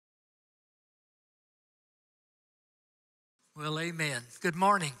Well, amen. Good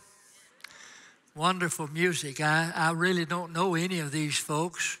morning. Wonderful music. I really don't know any of these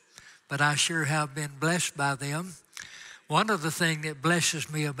folks, but I sure have been blessed by them. One of the things that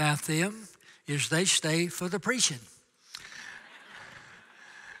blesses me about them is they stay for the preaching.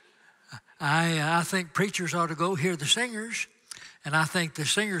 I think preachers ought to go hear the singers, and I think the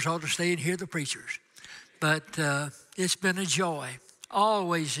singers ought to stay and hear the preachers. But it's been a joy,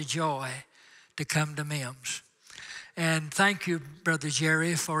 always a joy to come to MIMS. And thank you, Brother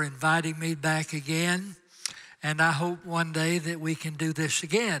Jerry, for inviting me back again. And I hope one day that we can do this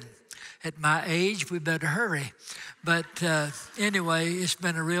again. At my age, we better hurry. But anyway, it's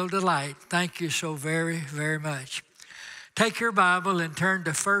been a real delight. Thank you so very, very much. Take your Bible and turn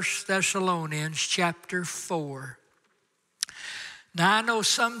to 1 Thessalonians chapter 4. Now, I know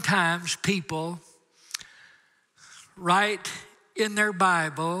sometimes people write in their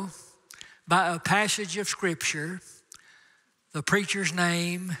Bible by a passage of Scripture the preacher's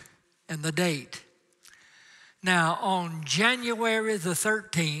name and the date. Now, on January the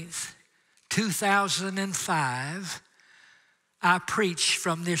 13th, 2005, I preached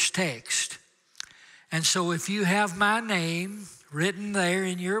from this text. And so if you have my name written there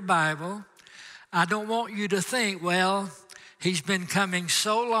in your Bible, I don't want you to think, well, he's been coming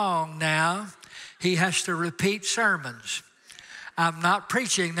so long now, he has to repeat sermons. I'm not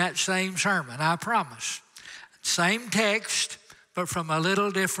preaching that same sermon, I promise. Same text, but from a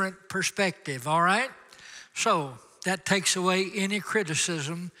little different perspective, all right? So that takes away any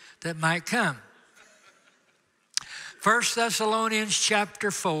criticism that might come. 1 Thessalonians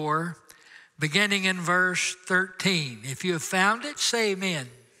chapter 4, beginning in verse 13. If you have found it, say amen.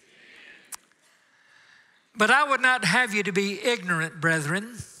 But I would not have you to be ignorant,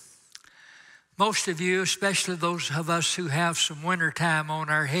 brethren. Most of you, especially those of us who have some winter time on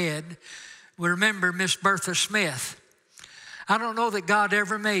our head, will remember Miss Bertha Smith. I don't know that God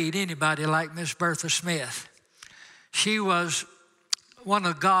ever made anybody like Miss Bertha Smith. She was one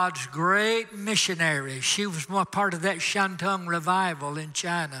of God's great missionaries. She was part of that Shantung revival in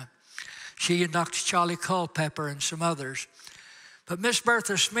China. She and Dr. Charlie Culpepper and some others. But Miss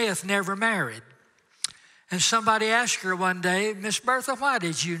Bertha Smith never married. And somebody asked her one day, Miss Bertha, why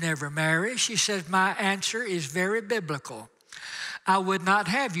did you never marry? She says, my answer is very biblical. I would not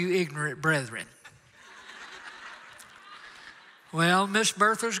have you ignorant brethren. Well, Miss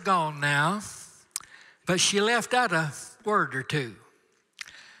Bertha's gone now, but she left out a word or two.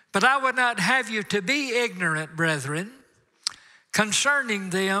 But I would not have you to be ignorant, brethren, concerning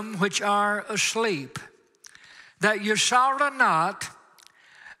them which are asleep, that you sorrow not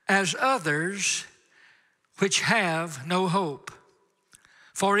as others which have no hope.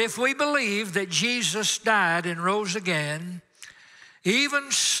 For if we believe that Jesus died and rose again, even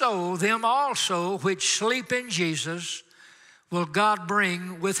so them also which sleep in Jesus will God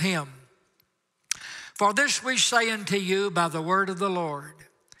bring with him. For this we say unto you by the word of the Lord,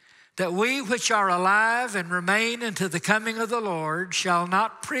 that we which are alive and remain unto the coming of the Lord shall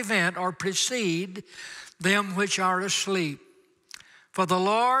not prevent or precede them which are asleep. For the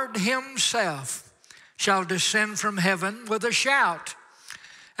Lord himself shall descend from heaven with a shout,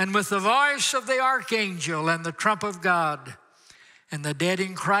 and with the voice of the archangel and the trump of God. And the dead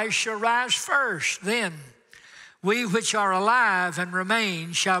in Christ shall rise first. Then we which are alive and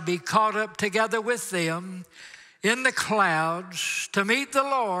remain shall be caught up together with them in the clouds to meet the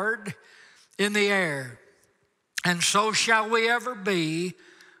Lord in the air. And so shall we ever be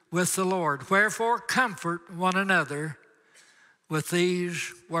with the Lord. Wherefore comfort one another with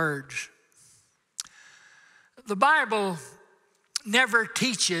these words. The Bible never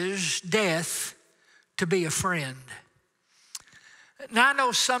teaches death to be a friend. Now, I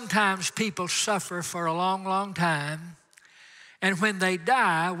know sometimes people suffer for a long, long time, and when they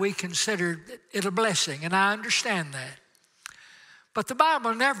die, we consider it a blessing, and I understand that. But the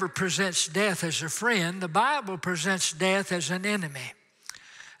Bible never presents death as a friend. The Bible presents death as an enemy.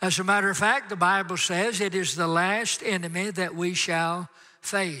 As a matter of fact, the Bible says it is the last enemy that we shall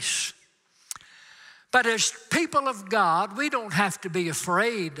face. But as people of God, we don't have to be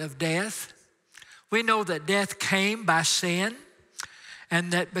afraid of death. We know that death came by sin,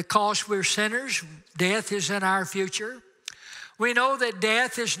 and that because we're sinners, death is in our future. We know that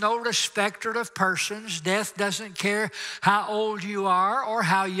death is no respecter of persons. Death doesn't care how old you are or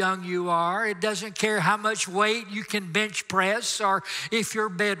how young you are. It doesn't care how much weight you can bench press or if you're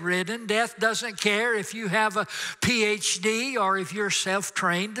bedridden. Death doesn't care if you have a PhD or if you're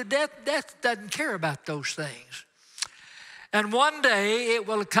self-trained. Death doesn't care about those things. And one day it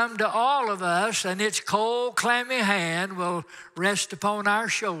will come to all of us, and its cold, clammy hand will rest upon our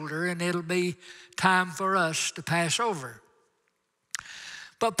shoulder, and it'll be time for us to pass over.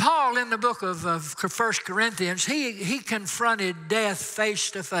 But Paul, in the book of 1 Corinthians, he confronted death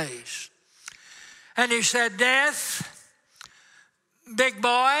face to face. And he said, death, big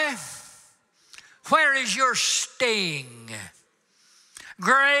boy, where is your sting?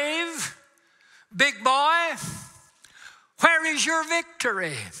 Grave, big boy, where is your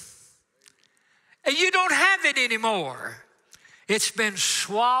victory? And you don't have it anymore. It's been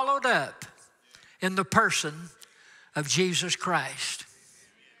swallowed up in the person of Jesus Christ.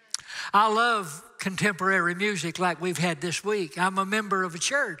 I love contemporary music like we've had this week. I'm a member of a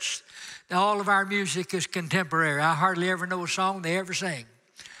church. Now, all of our music is contemporary. I hardly ever know a song they ever sing.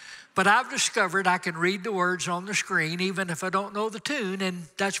 But I've discovered I can read the words on the screen even if I don't know the tune, and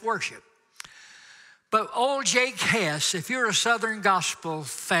that's worship. But old Jake Hess, if you're a Southern gospel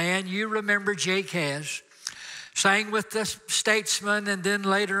fan, you remember Jake Hess. Sang with the Statesmen and then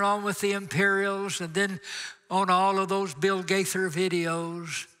later on with the Imperials and then on all of those Bill Gaither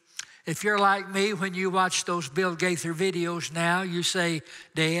videos. If you're like me, when you watch those Bill Gaither videos now, you say,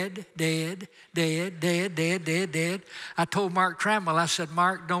 dead, dead, dead, dead, dead, dead, dead. I told Mark Trammell, I said,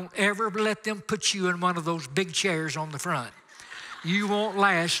 Mark, don't ever let them put you in one of those big chairs on the front. You won't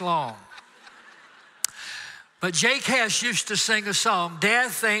last long. But Jake Hess used to sing a song,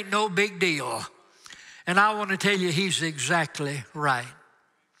 death ain't no big deal. And I want to tell you, he's exactly right.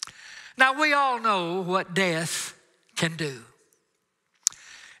 Now, we all know what death can do.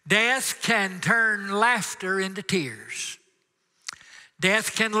 Death can turn laughter into tears.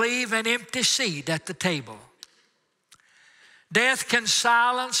 Death can leave an empty seat at the table. Death can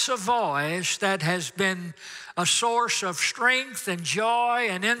silence a voice that has been a source of strength and joy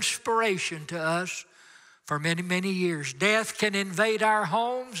and inspiration to us for many, many years. Death can invade our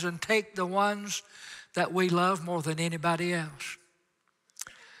homes and take the ones that we love more than anybody else.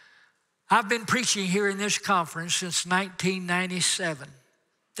 I've been preaching here in this conference since 1997.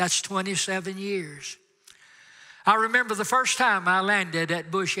 That's 27 years. I remember the first time I landed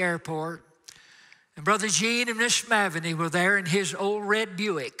at Bush Airport, and Brother Gene and Miss Maveny were there in his old red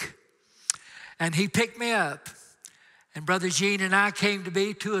Buick, and he picked me up. And Brother Gene and I came to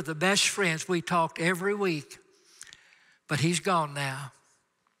be two of the best friends. We talked every week, but he's gone now.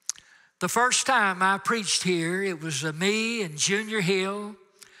 The first time I preached here, it was me and Junior Hill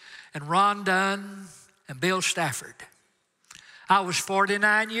and Ron Dunn and Bill Stafford. I was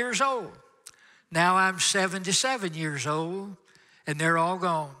 49 years old. Now I'm 77 years old, and they're all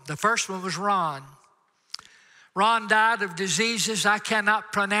gone. The first one was Ron. Ron died of diseases I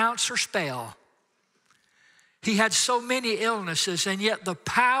cannot pronounce or spell. He had so many illnesses, and yet the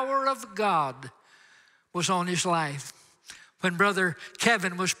power of God was on his life. When Brother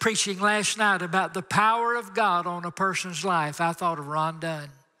Kevin was preaching last night about the power of God on a person's life, I thought of Ron Dunn.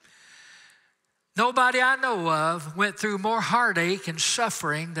 Nobody I know of went through more heartache and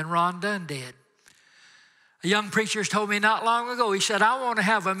suffering than Ron Dunn did. A young preacher told me not long ago, he said, I want to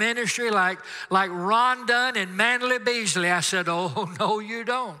have a ministry like Ron Dunn and Manly Beasley. I said, oh, no, you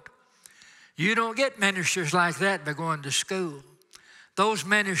don't. You don't get ministers like that by going to school. Those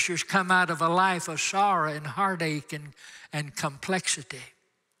ministers come out of a life of sorrow and heartache and complexity.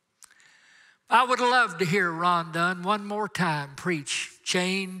 I would love to hear Ron Dunn one more time preach,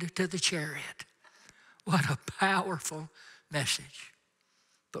 Chained to the Chariot. What a powerful message.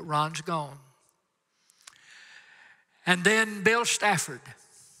 But Ron's gone. And then Bill Stafford.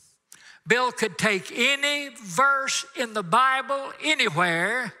 Bill could take any verse in the Bible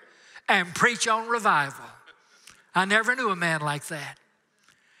anywhere and preach on revival. I never knew a man like that.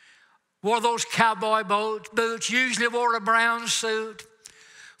 Wore those cowboy boots, usually wore a brown suit.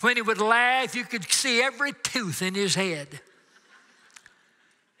 When he would laugh, you could see every tooth in his head.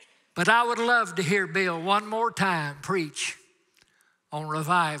 But I would love to hear Bill one more time preach on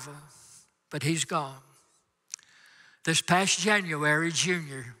revival, but he's gone. This past January,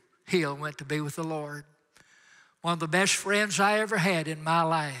 Junior Hill went to be with the Lord. One of the best friends I ever had in my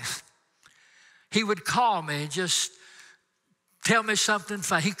life. He would call me and just tell me something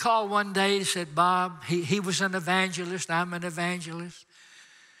funny. He called one day and said, Bob, he was an evangelist, I'm an evangelist.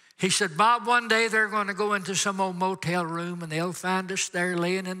 He said, Bob, one day they're going to go into some old motel room and they'll find us there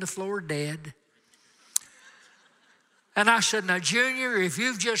laying in the floor dead. And I said, now, Junior, if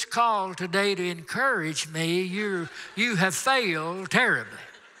you've just called today to encourage me, you have failed terribly.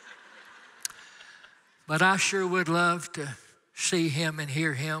 But I sure would love to see him and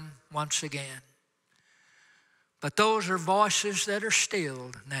hear him once again. But those are voices that are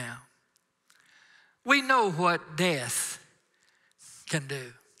stilled now. We know what death can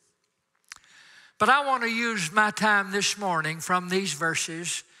do. But I want to use my time this morning from these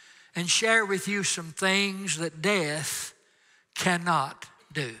verses and share with you some things that death cannot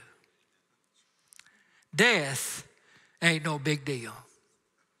do. Death ain't no big deal.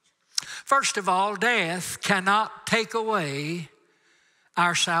 First of all, death cannot take away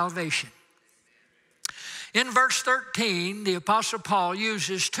our salvation. In verse 13, the Apostle Paul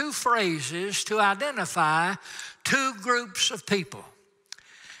uses two phrases to identify two groups of people.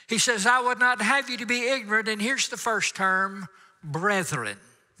 He says, I would not have you to be ignorant, and here's the first term, brethren.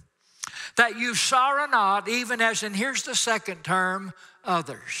 That you sorrow not, even as, and here's the second term,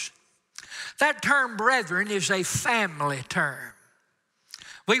 others. That term, brethren, is a family term.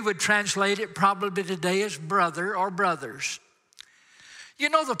 We would translate it probably today as brother or brothers. You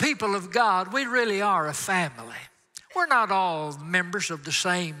know, the people of God, we really are a family. We're not all members of the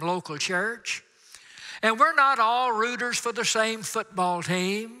same local church, and we're not all rooters for the same football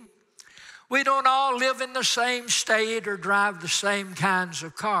team. We don't all live in the same state or drive the same kinds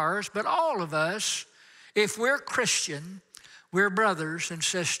of cars, but all of us, if we're Christian, we're brothers and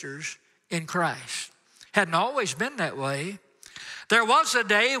sisters in Christ. Hadn't always been that way. There was a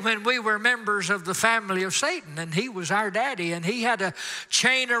day when we were members of the family of Satan, and he was our daddy, and he had a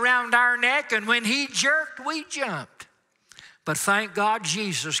chain around our neck, and when he jerked, we jumped. But thank God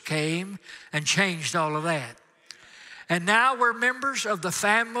Jesus came and changed all of that. And now we're members of the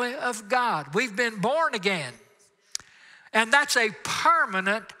family of God. We've been born again. And that's a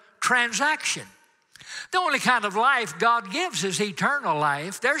permanent transaction. The only kind of life God gives is eternal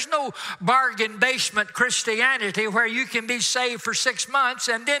life. There's no bargain basement Christianity where you can be saved for 6 months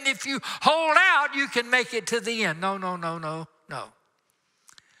and then if you hold out, you can make it to the end. No.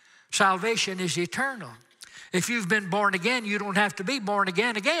 Salvation is eternal. If you've been born again, you don't have to be born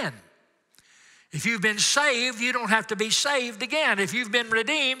again again. If you've been saved, you don't have to be saved again. If you've been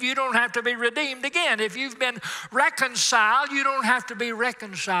redeemed, you don't have to be redeemed again. If you've been reconciled, you don't have to be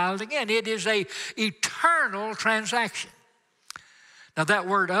reconciled again. It is an eternal transaction. Now that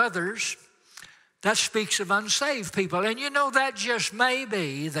word others, that speaks of unsaved people. And you know that just may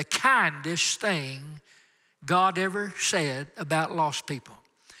be the kindest thing God ever said about lost people.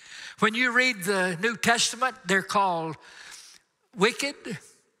 When you read the New Testament, they're called wicked.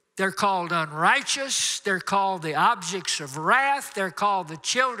 They're called unrighteous. They're called the objects of wrath. They're called the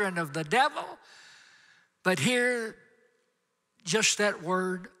children of the devil. But here, just that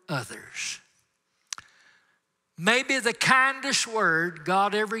word, others. Maybe the kindest word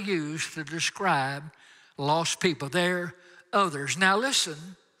God ever used to describe lost people. They're others. Now listen,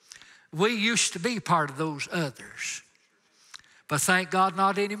 we used to be part of those others. But thank God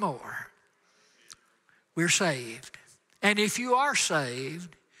not anymore. We're saved. And if you are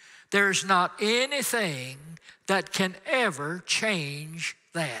saved, there's not anything that can ever change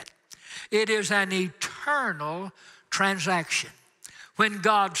that. It is an eternal transaction. When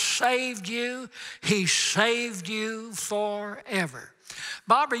God saved you, He saved you forever.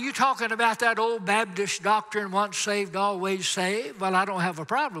 Bob, are you talking about that old Baptist doctrine, once saved, always saved? Well, I don't have a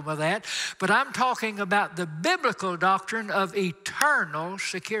problem with that. But I'm talking about the biblical doctrine of eternal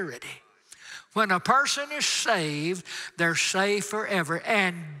security. When a person is saved, they're saved forever.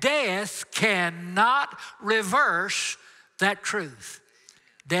 And death cannot reverse that truth.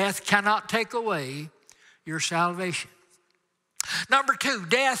 Death cannot take away your salvation. Number two,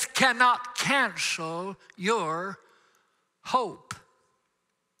 death cannot cancel your hope.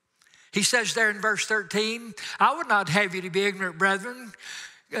 He says there in verse 13, I would not have you to be ignorant, brethren,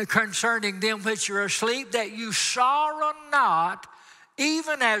 concerning them which are asleep, that you sorrow not,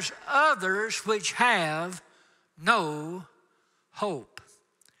 even as others which have no hope.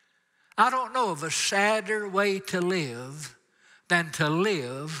 I don't know of a sadder way to live than to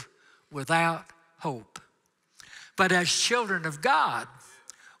live without hope. But as children of God,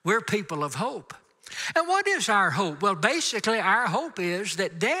 we're people of hope. And what is our hope? Well, basically, our hope is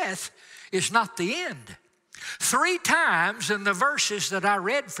that death is not the end. 3 times in the verses that I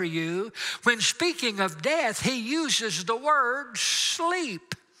read for you, when speaking of death, he uses the word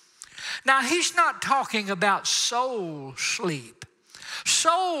sleep. Now, he's not talking about soul sleep.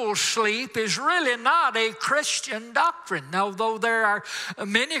 Soul sleep is really not a Christian doctrine, although there are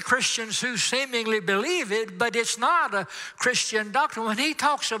many Christians who seemingly believe it, but it's not a Christian doctrine. When he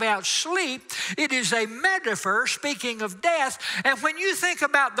talks about sleep, it is a metaphor speaking of death. And when you think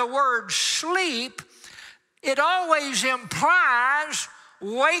about the word sleep, it always implies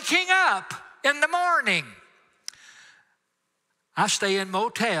waking up in the morning. I stay in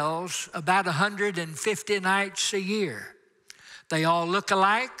motels about 150 nights a year. They all look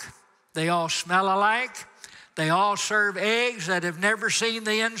alike. They all smell alike. They all serve eggs that have never seen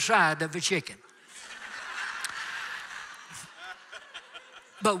the inside of a chicken.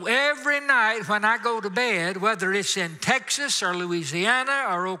 But every night when I go to bed, whether it's in Texas or Louisiana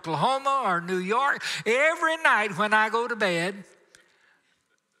or Oklahoma or New York, every night when I go to bed,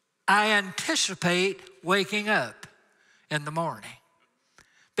 I anticipate waking up in the morning.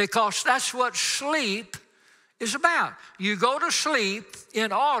 Because that's what sleep is about. You go to sleep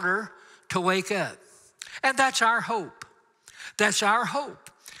in order to wake up. And that's our hope. That's our hope.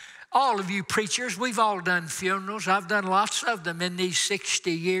 All of you preachers, we've all done funerals. I've done lots of them in these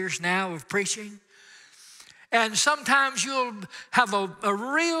 60 years now of preaching. And sometimes you'll have a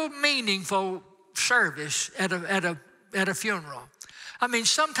real meaningful service at a funeral. I mean,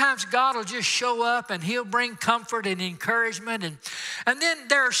 sometimes God will just show up and he'll bring comfort and encouragement. And then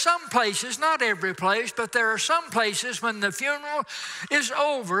there are some places, not every place, but there are some places when the funeral is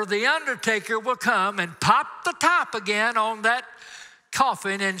over, the undertaker will come and pop the top again on that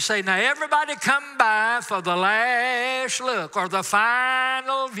coffin and say, now everybody come by for the last look or the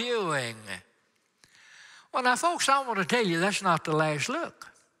final viewing. Well, now, folks, I want to tell you that's not the last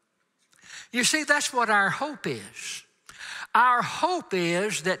look. You see, that's what our hope is. Our hope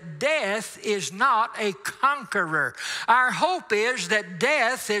is that death is not a conqueror. Our hope is that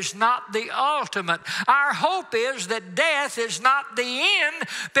death is not the ultimate. Our hope is that death is not the end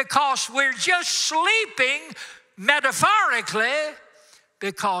because we're just sleeping metaphorically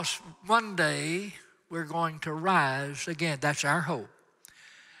because one day we're going to rise again. That's our hope.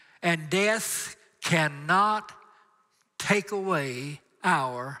 And death cannot take away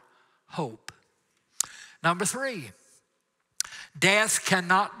our hope. Number 3. Death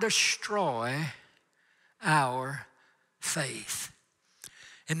cannot destroy our faith.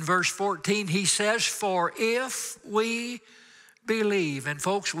 In verse 14, he says, for if we believe, and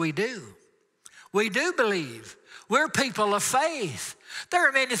folks, we do. We do believe. We're people of faith. There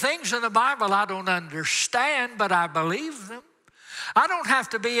are many things in the Bible I don't understand, but I believe them. I don't have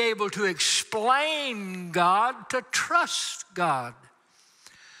to be able to explain God to trust God.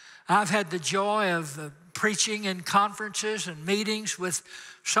 I've had the joy of preaching in conferences and meetings with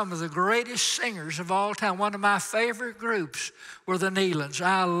some of the greatest singers of all time. One of my favorite groups were the Nealons.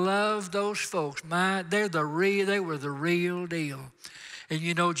 I love those folks. They were the real deal. And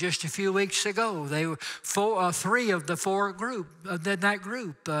you know, just a few weeks ago, they were 3 of the 4 group. That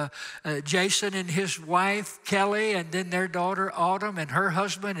group, Jason and his wife Kelly, and then their daughter Autumn and her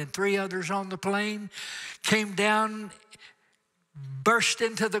husband and 3 others on the plane, came down, burst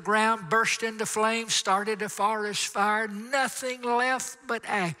into the ground, burst into flames, started a forest fire, nothing left but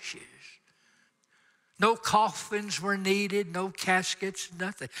ashes. No coffins were needed, no caskets,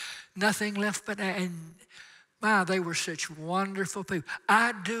 nothing left but ashes. And wow, they were such wonderful people.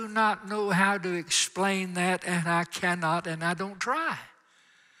 I do not know how to explain that, and I cannot, and I don't try.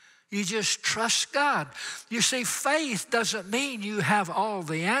 You just trust God. You see, faith doesn't mean you have all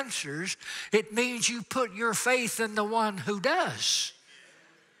the answers. It means you put your faith in the one who does.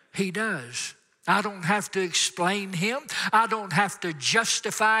 He does. I don't have to explain him. I don't have to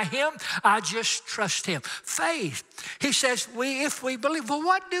justify him. I just trust him. Faith. He says, if we believe. Well,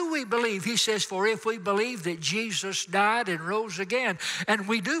 what do we believe? He says, for if we believe that Jesus died and rose again, and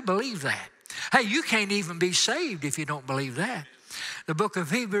we do believe that. Hey, you can't even be saved if you don't believe that. The book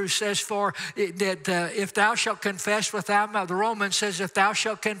of Hebrews says, if thou shalt confess with thy mouth, the Romans says, if thou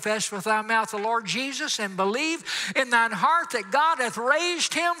shalt confess with thy mouth the Lord Jesus and believe in thine heart that God hath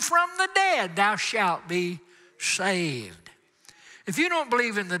raised him from the dead, thou shalt be saved. If you don't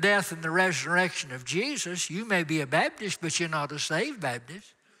believe in the death and the resurrection of Jesus, you may be a Baptist, but you're not a saved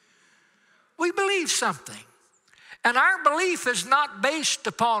Baptist. We believe something. And our belief is not based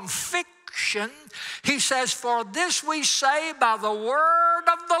upon fiction. He says, for this we say by the word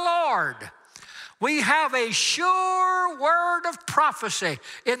of the Lord. We have a sure word of prophecy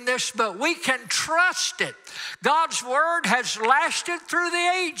in this book. We can trust it. God's word has lasted through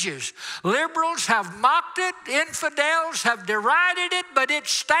the ages. Liberals have mocked it. Infidels have derided it, but it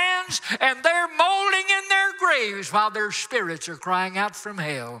stands, and they're molding in their graves while their spirits are crying out from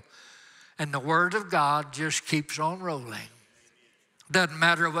hell. And the word of God just keeps on rolling. Doesn't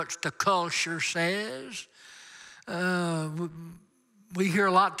matter what the culture says. We hear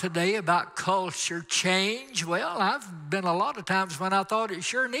a lot today about culture change. Well, I've been a lot of times when I thought it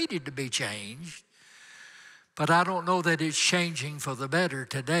sure needed to be changed. But I don't know that it's changing for the better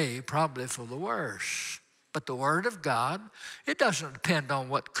today, probably for the worse. But the Word of God, it doesn't depend on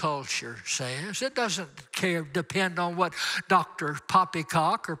what culture says. It doesn't depend on what Dr.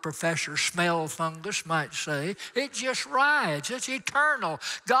 Poppycock or Professor Smellfungus might say. It just rides. It's eternal.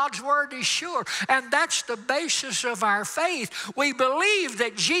 God's Word is sure. And that's the basis of our faith. We believe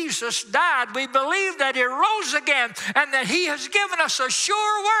that Jesus died. We believe that He rose again and that He has given us a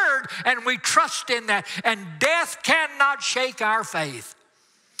sure Word, and we trust in that. And death cannot shake our faith.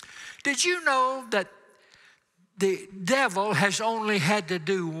 Did you know that the devil has only had to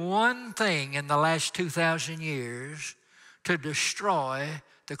do one thing in the last 2,000 years to destroy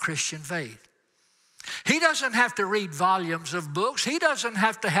the Christian faith? He doesn't have to read volumes of books. He doesn't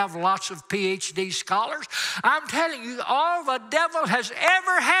have to have lots of PhD scholars. I'm telling you, all the devil has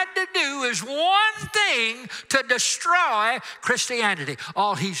ever had to do is one thing to destroy Christianity.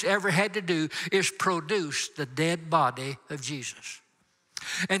 All he's ever had to do is produce the dead body of Jesus.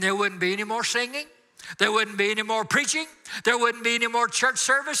 And there wouldn't be any more singing. There wouldn't be any more preaching. There wouldn't be any more church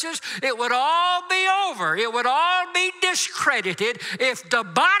services. It would all be over. It would all be discredited if the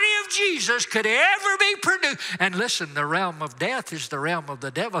body of Jesus could ever be produced. And listen, the realm of death is the realm of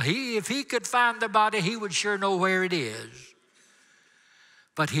the devil. If he could find the body, he would sure know where it is.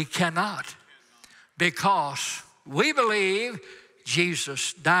 But he cannot, because we believe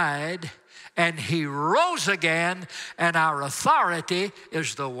Jesus died and He rose again, and our authority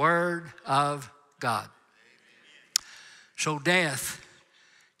is the Word of God. So death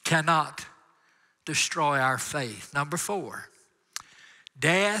cannot destroy our faith. Number 4,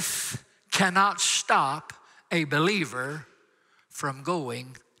 death cannot stop a believer from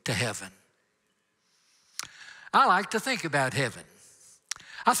going to heaven. I like to think about heaven.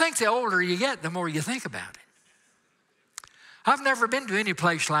 I think the older you get, the more you think about it. I've never been to any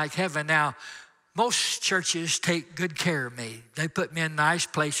place like heaven. Now, most churches take good care of me. They put me in nice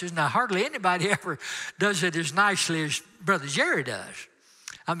places. Now, hardly anybody ever does it as nicely as Brother Jerry does.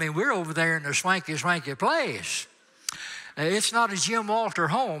 I mean, we're over there in a swanky place. It's not a Jim Walter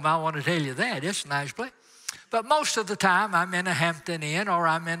home, I want to tell you that. It's a nice place. But most of the time, I'm in a Hampton Inn or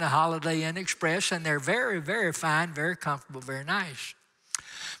I'm in a Holiday Inn Express, and they're very, very fine, very comfortable, very nice.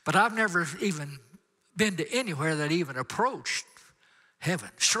 But I've never even been to anywhere that even approached heaven.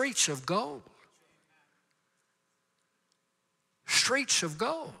 Streets of gold. Streets of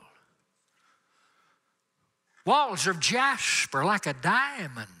gold. Walls of jasper like a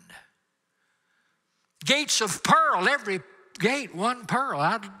diamond. Gates of pearl, every gate one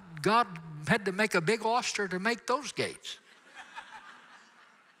pearl. God had to make a big oyster to make those gates.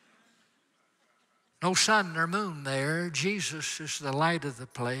 No sun nor moon there. Jesus is the light of the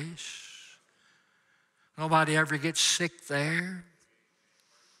place. Nobody ever gets sick there.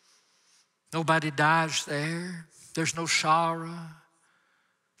 Nobody dies there. There's no sorrow.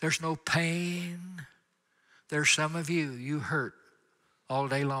 There's no pain. There's some of you, you hurt all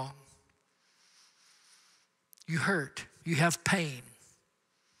day long. You hurt. You have pain.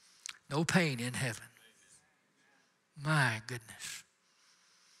 No pain in heaven. My goodness.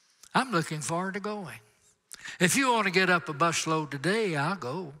 I'm looking forward to going. If you want to get up a busload today, I'll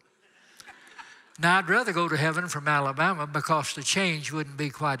go. Now, I'd rather go to heaven from Alabama because the change wouldn't be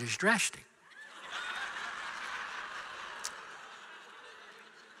quite as drastic.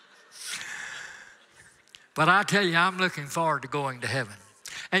 But I tell you, I'm looking forward to going to heaven.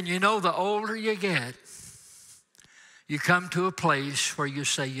 And you know, the older you get, you come to a place where you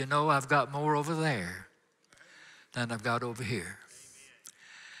say, you know, I've got more over there than I've got over here.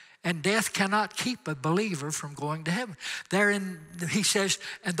 And death cannot keep a believer from going to heaven. He says,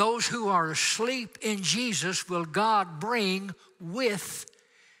 and those who are asleep in Jesus will God bring with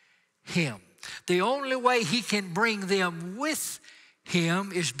Him. The only way He can bring them with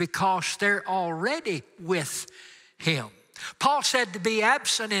Him is because they're already with Him. Paul said to be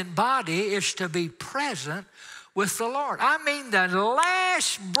absent in body is to be present with the Lord. I mean, the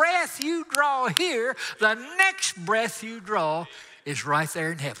last breath you draw here, the next breath you draw is right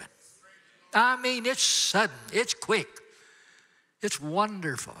there in heaven. I mean, it's sudden, it's quick, it's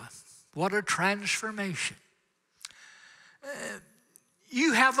wonderful. What a transformation.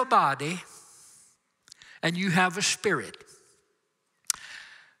 You have a body and you have a spirit.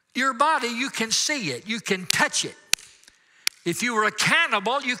 Your body, you can see it, you can touch it. If you were a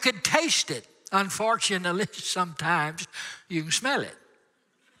cannibal, you could taste it. Unfortunately, sometimes you can smell it.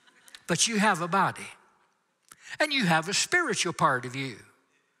 But you have a body. And you have a spiritual part of you.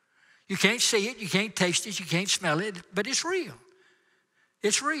 You can't see it, you can't taste it, you can't smell it, but it's real.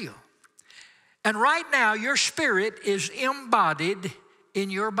 It's real. And right now, your spirit is embodied in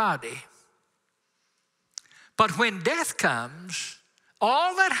your body. But when death comes,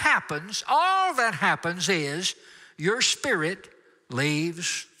 All that happens is your spirit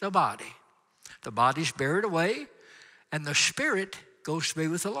leaves the body. The body's buried away, and the spirit goes to be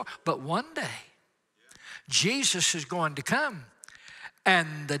with the Lord. But one day, Jesus is going to come,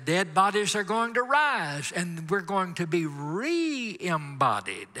 and the dead bodies are going to rise, and we're going to be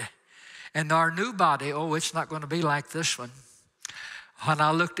re-embodied. And our new body, it's not going to be like this one. When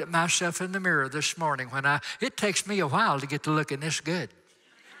I looked at myself in the mirror this morning, it takes me a while to get to looking this good.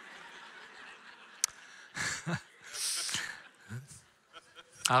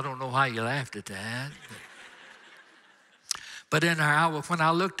 I don't know why you laughed at that. But when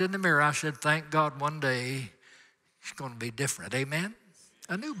I looked in the mirror, I said, thank God one day it's going to be different. Amen?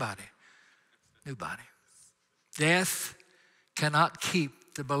 A new body. New body. Death cannot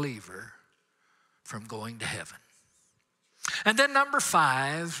keep the believer from going to heaven. And then number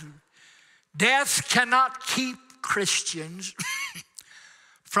 5, death cannot keep Christians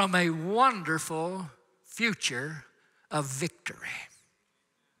from a wonderful future of victory.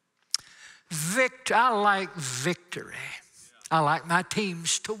 I like victory. I like my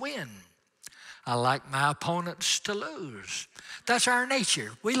teams to win. I like my opponents to lose. That's our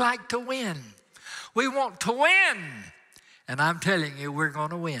nature. We like to win. We want to win. And I'm telling you, we're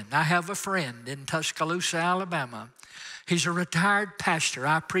going to win. I have a friend in Tuscaloosa, Alabama. He's a retired pastor.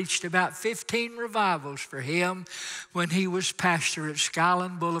 I preached about 15 revivals for him when he was pastor at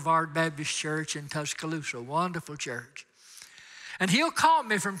Skyland Boulevard Baptist Church in Tuscaloosa, a wonderful church. And he'll call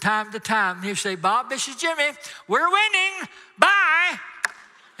me from time to time, and he'll say, Bob, this is Jimmy. We're winning. Bye.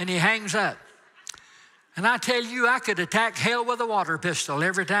 And he hangs up. And I tell you, I could attack hell with a water pistol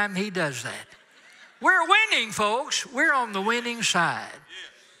every time he does that. We're winning, folks. We're on the winning side.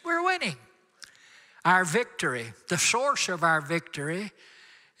 We're winning. Our victory, the source of our victory,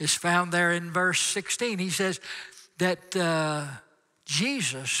 is found there in verse 16. He says that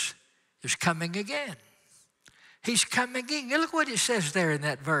Jesus is coming again. He's coming again. Look what it says there in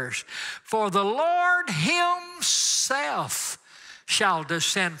that verse. For the Lord himself shall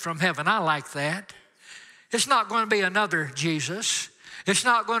descend from heaven. I like that. It's not going to be another Jesus. It's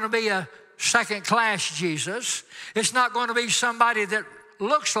not going to be a second-class Jesus. It's not going to be somebody that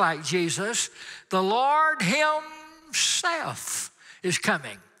looks like Jesus. The Lord himself is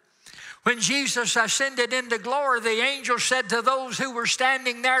coming. When Jesus ascended into glory, the angel said to those who were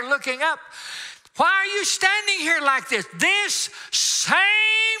standing there looking up, why are you standing here like this? This same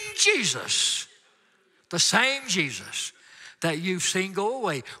Jesus, the same Jesus that you've seen go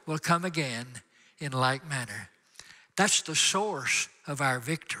away will come again in like manner. That's the source of our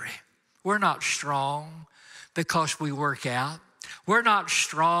victory. We're not strong because we work out. We're not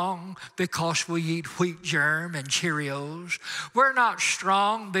strong because we eat wheat germ and Cheerios. We're not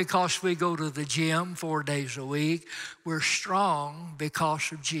strong because we go to the gym 4 days a week. We're strong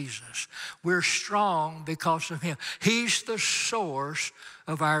because of Jesus. We're strong because of him. He's the source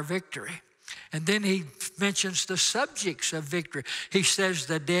of our victory. And then he mentions the subjects of victory. He says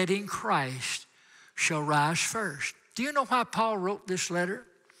the dead in Christ shall rise first. Do you know why Paul wrote this letter?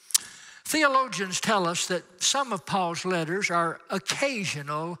 Theologians tell us that some of Paul's letters are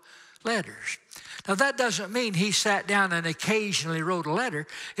occasional letters. Now, that doesn't mean he sat down and occasionally wrote a letter.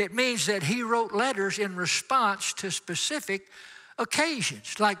 It means that he wrote letters in response to specific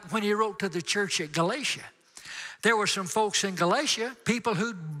occasions, like when he wrote to the church at Galatia. There were some folks in Galatia, people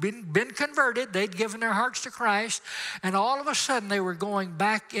who'd been converted. They'd given their hearts to Christ, and all of a sudden they were going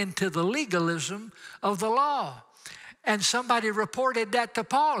back into the legalism of the law. And somebody reported that to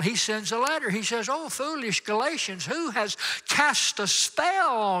Paul. He sends a letter. He says, oh, foolish Galatians, who has cast a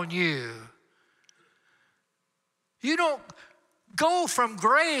spell on you? You don't go from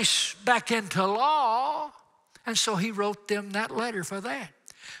grace back into law. And so he wrote them that letter for that.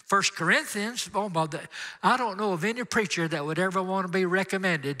 1 Corinthians, I don't know of any preacher that would ever want to be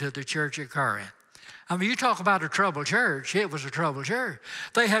recommended to the church at Corinth. I mean, you talk about a troubled church. It was a troubled church.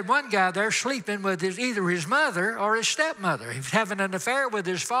 They had one guy there sleeping with either his mother or his stepmother. He was having an affair with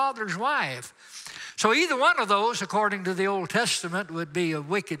his father's wife. So either one of those, according to the Old Testament, would be a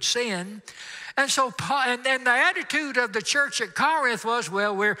wicked sin. And so, and then the attitude of the church at Corinth was,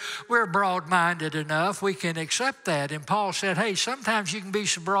 well, we're broad-minded enough. We can accept that. And Paul said, hey, sometimes you can be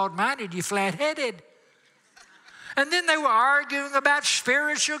so broad-minded, you're flat-headed. And then they were arguing about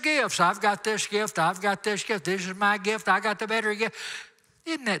spiritual gifts. I've got this gift. I've got this gift. This is my gift. I got the better gift.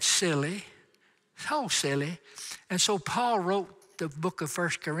 Isn't that silly? So silly. And so Paul wrote the book of 1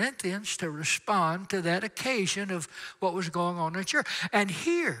 Corinthians to respond to that occasion of what was going on in the church. And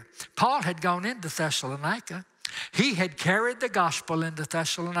here, Paul had gone into Thessalonica. He had carried the gospel into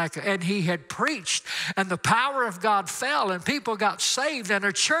Thessalonica, and he had preached, and the power of God fell, and people got saved, and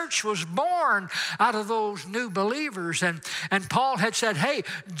a church was born out of those new believers. And Paul had said, hey,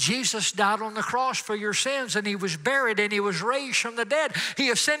 Jesus died on the cross for your sins, and he was buried, and he was raised from the dead. He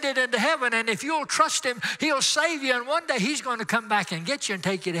ascended into heaven, and if you'll trust him, he'll save you, and one day he's going to come back and get you and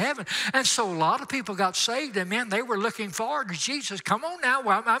take you to heaven. And so a lot of people got saved, and man, they were looking forward to Jesus. Come on now,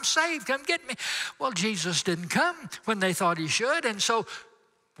 well, I'm saved, come get me. Well, Jesus didn't come when they thought he should. And so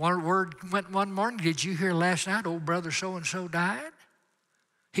one word went one morning, did you hear last night old brother so-and-so died?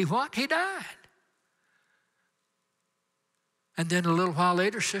 He what? He died. And then a little while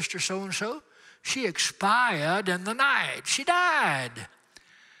later, sister so-and-so, she expired in the night. She died.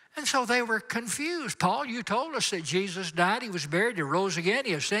 And so they were confused. Paul, you told us that Jesus died, he was buried, he rose again,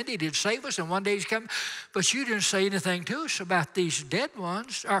 he ascended, he'd save us, and one day he's coming. But you didn't say anything to us about these dead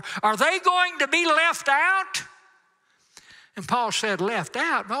ones. Are they going to be left out? And Paul said, left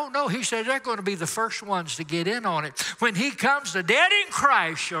out? No, he said they're going to be the first ones to get in on it. When he comes, the dead in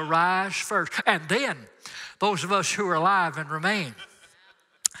Christ shall rise first. And then those of us who are alive and remain.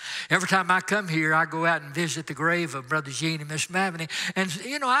 Every time I come here, I go out and visit the grave of Brother Gene and Miss Mavany. And,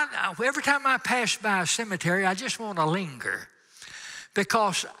 you know, every time I pass by a cemetery, I just want to linger.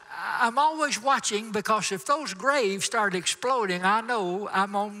 Because I'm always watching, because if those graves start exploding, I know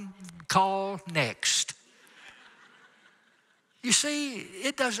I'm on call next. You see,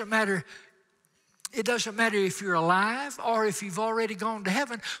 it doesn't matter. It doesn't matter if you're alive or if you've already gone to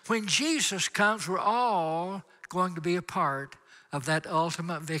heaven. When Jesus comes, we're all going to be a part of that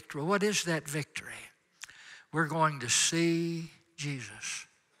ultimate victory. What is that victory? We're going to see Jesus.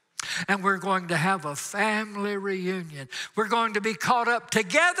 And we're going to have a family reunion. We're going to be caught up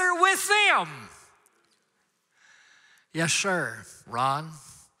together with them. Yes, sir, Ron.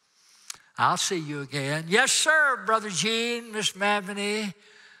 I'll see you again. Yes, sir, Brother Gene, Miss Mavany.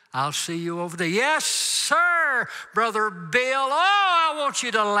 I'll see you over there. Yes, sir, Brother Bill. Oh, I want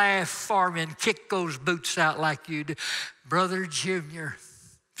you to laugh for me and kick those boots out like you do. Brother Junior,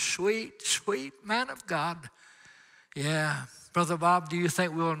 sweet, sweet man of God. Yeah. Brother Bob, do you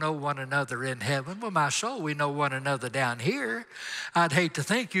think we'll know one another in heaven? Well, my soul, we know one another down here. I'd hate to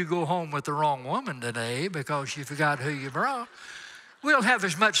think you go home with the wrong woman today because you forgot who you brought. We'll have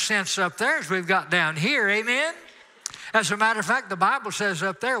as much sense up there as we've got down here, amen? As a matter of fact, the Bible says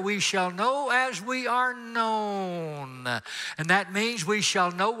up there, we shall know as we are known. And that means we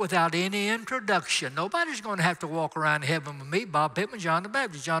shall know without any introduction. Nobody's going to have to walk around heaven with me, Bob Pitman, John the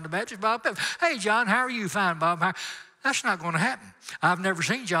Baptist, Bob Pitman. Hey, John, how are you? Fine, Bob. That's not going to happen. I've never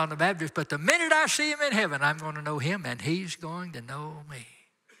seen John the Baptist, but the minute I see him in heaven, I'm going to know him, and he's going to know me.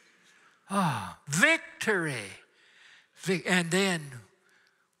 Oh, victory. And then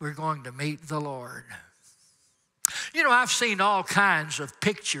we're going to meet the Lord. You know, I've seen all kinds of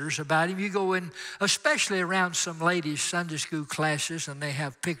pictures about him. You go in, especially around some ladies' Sunday school classes, and they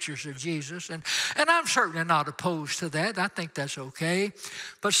have pictures of Jesus. And I'm certainly not opposed to that. I think that's okay.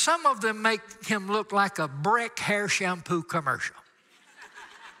 But some of them make him look like a Breck hair shampoo commercial.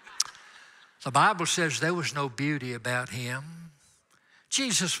 The Bible says there was no beauty about him.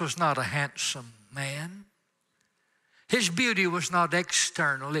 Jesus was not a handsome man. His beauty was not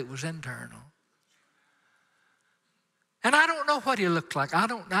external, it was internal. And I don't know what he looked like. I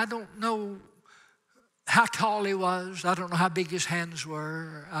don't know how tall he was. I don't know how big his hands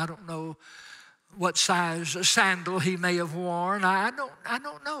were. I don't know what size sandal he may have worn. I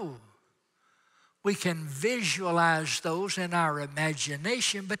don't know. We can visualize those in our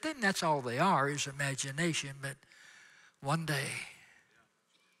imagination, but then that's all they are, is imagination. But one day,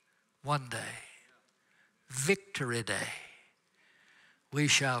 Victory Day, we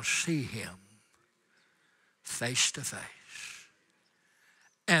shall see him face to face.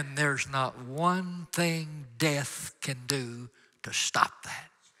 And there's not one thing death can do to stop that.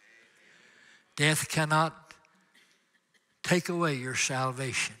 Death cannot take away your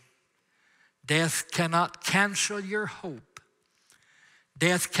salvation. Death cannot cancel your hope.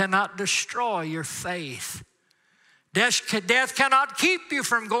 Death cannot destroy your faith. Death cannot keep you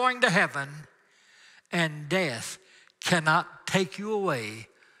from going to heaven. And death cannot take you away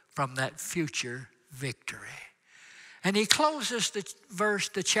from that future victory. And he closes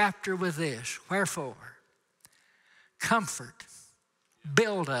the chapter with this: wherefore, comfort,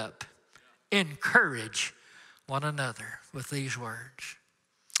 build up, encourage one another with these words.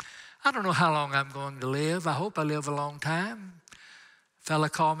 I don't know how long I'm going to live. I hope I live a long time. A fella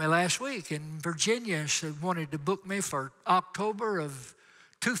called me last week in Virginia and said wanted to book me for October of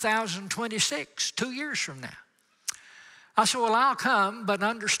 2026, 2 years from now. I said, well, I'll come, but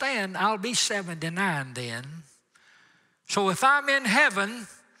understand I'll be 79 then. So if I'm in heaven,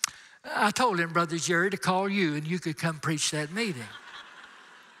 I told him, Brother Jerry, to call you and you could come preach that meeting.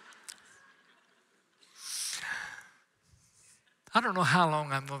 I don't know how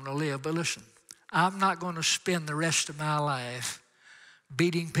long I'm going to live, but listen, I'm not going to spend the rest of my life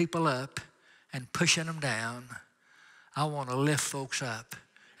beating people up and pushing them down. I want to lift folks up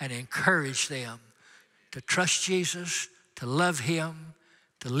and encourage them to trust Jesus, to love him,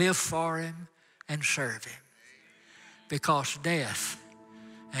 to live for him, and serve him. Because death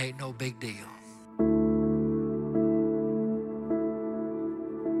ain't no big deal.